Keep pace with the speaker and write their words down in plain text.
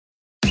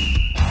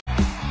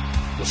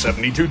The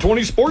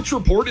 7220 Sports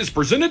Report is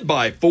presented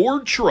by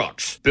Ford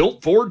Trucks,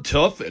 built Ford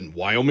tough and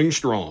Wyoming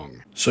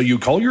strong. So you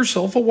call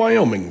yourself a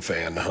Wyoming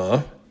fan,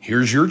 huh?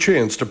 Here's your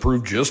chance to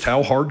prove just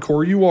how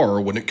hardcore you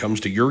are when it comes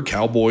to your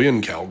cowboy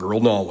and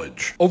cowgirl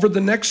knowledge. Over the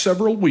next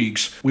several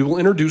weeks, we will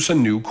introduce a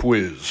new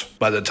quiz.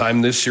 By the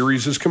time this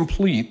series is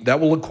complete,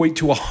 that will equate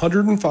to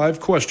 105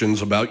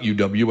 questions about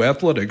UW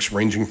athletics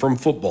ranging from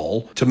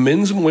football to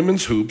men's and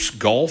women's hoops,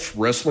 golf,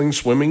 wrestling,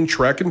 swimming,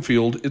 track and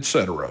field,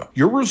 etc.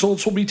 Your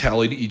results will be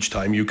tallied each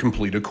time you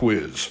complete a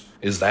quiz.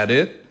 Is that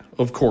it?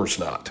 Of course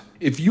not.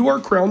 If you are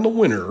crowned the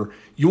winner,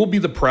 you will be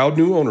the proud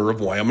new owner of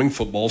Wyoming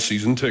football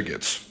season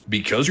tickets.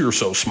 Because you're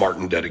so smart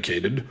and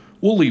dedicated,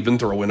 we'll even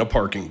throw in a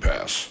parking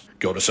pass.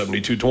 Go to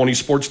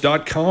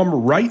 7220sports.com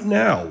right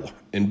now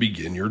and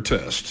begin your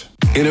test.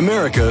 In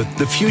America,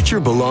 the future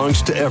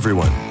belongs to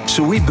everyone.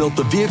 So we built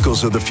the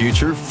vehicles of the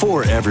future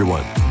for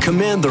everyone.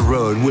 Command the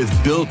road with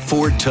built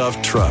Ford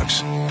Tough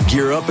trucks.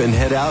 Gear up and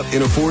head out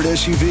in a Ford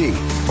SUV.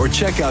 Or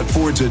check out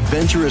Ford's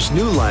adventurous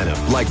new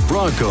lineup like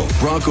Bronco,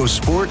 Bronco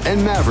Sport,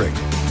 and Maverick.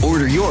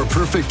 Order your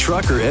perfect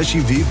truck or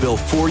SUV built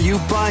for you,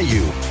 by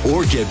you.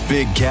 Or get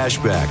big cash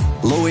back,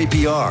 low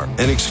APR,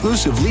 and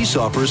exclusive lease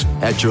offers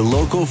at your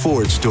local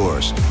Ford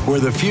stores, where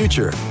the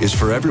future is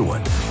for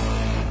everyone.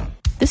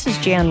 This is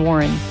Jan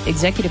Warren,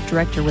 Executive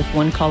Director with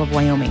One Call of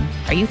Wyoming.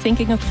 Are you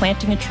thinking of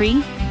planting a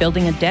tree,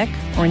 building a deck,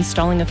 or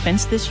installing a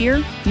fence this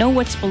year? Know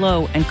what's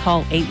below and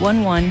call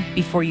 811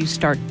 before you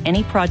start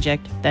any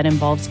project that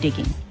involves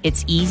digging.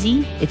 It's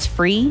easy, it's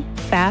free,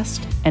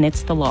 fast, and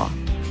it's the law.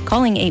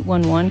 Calling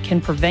 811 can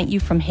prevent you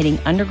from hitting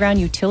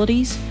underground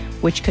utilities,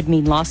 which could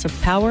mean loss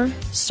of power,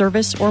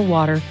 service, or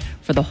water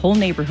for the whole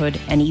neighborhood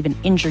and even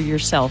injure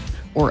yourself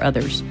or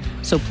others.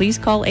 So please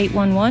call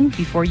 811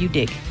 before you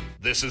dig.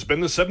 This has been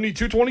the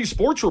 7220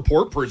 Sports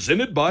Report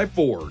presented by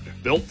Ford.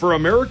 Built for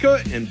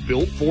America and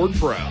built Ford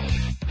proud.